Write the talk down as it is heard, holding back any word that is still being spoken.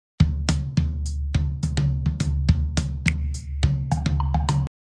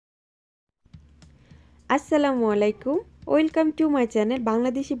আসসালামুআলাইকুম, welcome to my channel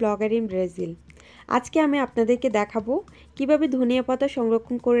Bangladeshi blogger in Brazil. আজকে আমি আপনাদেরকে দেখাবো কিভাবে ধনিয়া পাতা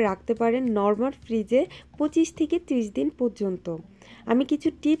সংরক্ষণ করে রাখতে পারেন নরমাল ফ্রিজে 25 থেকে 30 দিন পর্যন্ত। আমি কিছু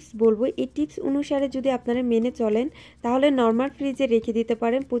টিপস বলবো, এই টিপস অনুসারে যদি আপনারা মেনে চলেন তাহলে নরমাল ফ্রিজে রেখে দিতে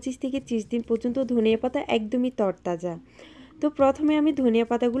পারেন 25 থেকে 30 দিন পর্যন্ত ধনিয়া পাতা একদমই তরতাজা। তো প্রথমে আমি ধনিয়া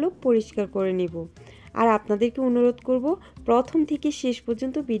পাতাগুলো পরিষ্কার করে নিব, আর আপনাদেরকে অনুরোধ করব প্রথম থেকে শেষ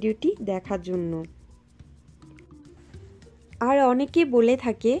পর্যন্ত ভিডিওটি দেখার জন্য। আর অনেকেই বলে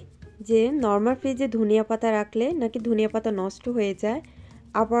থাকে যে নরমাল ফ্রিজে ধনিয়া পাতা রাখলে নাকি ধনিয়া পাতা নষ্ট হয়ে যায়,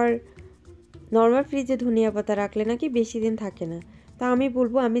 আবার নরমাল ফ্রিজে ধনিয়া পাতা রাখলে নাকি বেশি দিন থাকে না। তা আমি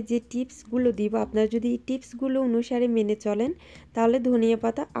বলবো, আমি যে টিপসগুলো দিব আপনারা যদি এই টিপসগুলো অনুসারে মেনে চলেন তাহলে ধনিয়া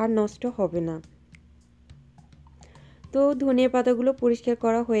পাতা আর নষ্ট হবে না। তো ধনিয়া পাতাগুলো পরিষ্কার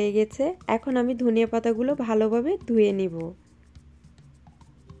করা হয়ে গেছে, এখন আমি ধনিয়া পাতাগুলো ভালোভাবে ধুয়ে নিব।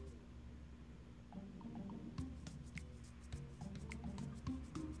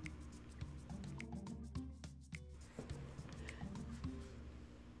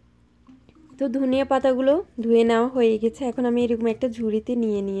 তো ধনিয়া পাতাগুলো ধুয়ে নেওয়া হয়ে গেছে, এখন আমি এরকম একটা ঝুড়িতে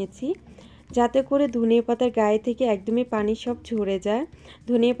নিয়ে নিয়েছি যাতে করে ধনিয়া পাতার গায়ে থেকে একদমই পানি সব ঝরে যায়,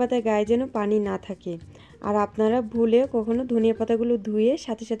 ধনিয়া পাতার গায়ে যেন পানি না থাকে। আর আপনারা ভুলেও কখনো ধনিয়া পাতাগুলো ধুয়ে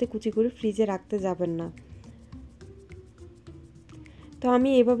সাথে সাথে কুচি করে ফ্রিজে রাখতে যাবেন না। তো আমি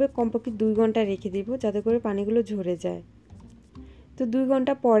এভাবে কমপক্ষে 2 ঘন্টা রেখে দিব যাতে করে পানিগুলো ঝরে যায়। তো 2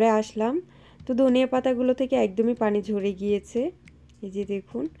 ঘন্টা পরে আসলাম, তো ধনিয়া পাতাগুলো থেকে একদমই পানি ঝরে গিয়েছে, এই যে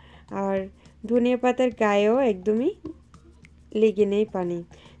দেখুন। আর ধনিয়া পাতার গায়েও একদমই লেগে নেই পানি।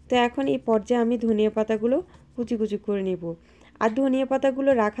 তো এখন এই পর্যায়ে আমি ধনিয়া পাতাগুলো কুচি কুচি করে নেব। আর ধনিয়া পাতাগুলো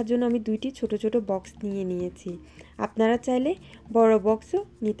রাখার জন্য আমি 2টি ছোট ছোট বক্স নিয়ে নিয়েছি, আপনারা চাইলে বড় বক্সও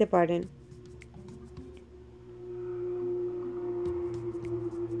নিতে পারেন।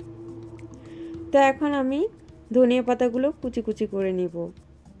 তো এখন আমি ধনিয়া পাতাগুলো কুচি কুচি করে নেব।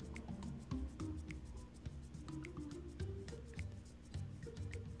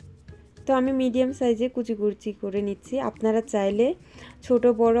 তো আমি মিডিয়াম সাইজে কুচি কুচি করে নিচ্ছি, আপনারা চাইলে ছোট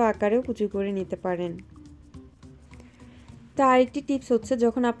বড় আকারেও কুচি করে নিতে পারেন। তো আরেকটি টিপস হচ্ছে,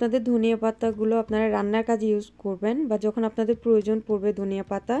 যখন আপনাদের ধনিয়া পাতাগুলো আপনারা রান্নার কাজে ইউজ করবেন বা যখন আপনাদের প্রয়োজন পড়বে ধনিয়া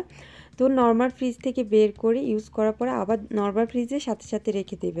পাতা, তো নর্মাল ফ্রিজ থেকে বের করে ইউজ করার পরে আবার নর্মাল ফ্রিজে সাথে সাথে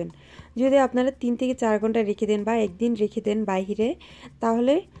রেখে দেবেন। যদি আপনারা 3 থেকে 4 ঘন্টা রেখে দেন বা একদিন রেখে দেন বাইরে,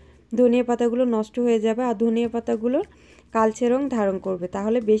 তাহলে ধনিয়া পাতাগুলো নষ্ট হয়ে যাবে আর ধনিয়া পাতাগুলো কালচে রং ধারণ করবে,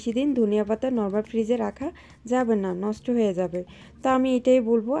 তাহলে বেশি দিন ধনিয়া পাতা নর্মাল ফ্রিজে রাখা যাবে না, নষ্ট হয়ে যাবে। তো আমি এটাই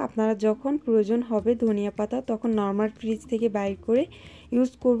বলবো, আপনারা যখন প্রয়োজন হবে ধনিয়া পাতা তখন নর্মাল ফ্রিজ থেকে বাইর করে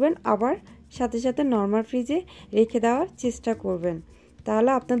ইউজ করবেন, আবার সাথে সাথে নর্মাল ফ্রিজে রেখে দেওয়ার চেষ্টা করবেন, তাহলে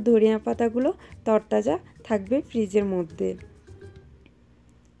আপনার ধনিয়া পাতাগুলো তরতাজা থাকবে ফ্রিজের মধ্যে।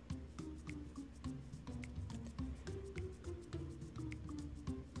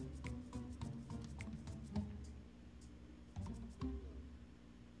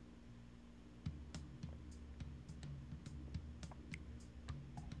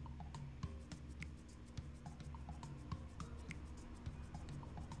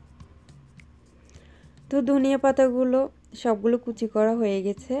 তো ধনিয়া পাতাগুলো সবগুলো কুচি করা হয়ে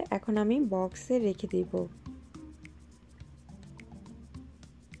গেছে, এখন আমি বক্সে রেখে দিব।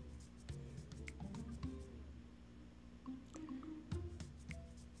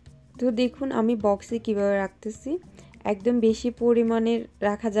 তো দেখুন আমি বক্সে কিভাবে রাখতেছি, একদম বেশি পরিমাণে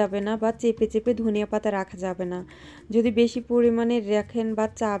রাখা যাবে না বা চেপে চেপে ধনিয়া পাতা রাখা যাবে না। যদি বেশি পরিমাণে রাখেন বা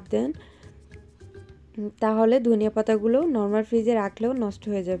চাপ দেন তাহলে ধনিয়া পাতাগুলো নর্মাল ফ্রিজে রাখলেও নষ্ট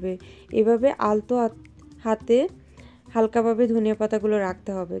হয়ে যাবে। এভাবে আলতো হাতে হালকাভাবে ধনিয়া পাতাগুলো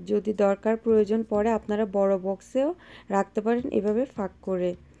রাখতে হবে। যদি দরকার প্রয়োজন পড়ে আপনারা বড় বক্সেও রাখতে পারেন এভাবে ফাঁক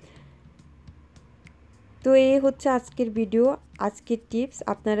করে। তো এই হচ্ছে আজকের ভিডিও, আজকের টিপস।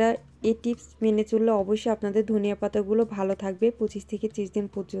 আপনারা এই টিপস মেনে চললে অবশ্যই আপনাদের ধনিয়া পাতাগুলো ভালো থাকবে 25 থেকে 30 দিন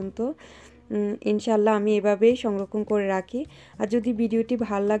পর্যন্ত। ইনশাল্লাহ আমি এভাবেই সংরক্ষণ করে রাখি। আর যদি ভিডিওটি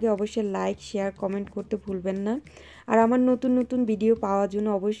ভালো লাগে অবশ্যই লাইক শেয়ার কমেন্ট করতে ভুলবেন না। আর আমার নতুন নতুন ভিডিও পাওয়ার জন্য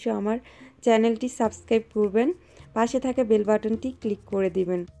অবশ্যই আমার চ্যানেলটি সাবস্ক্রাইব করবেন, পাশে থাকা বেল বাটনটি ক্লিক করে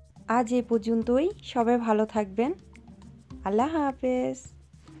দিবেন। আজ এ পর্যন্তই, সবাই ভালো থাকবেন। আল্লাহ হাফেজ।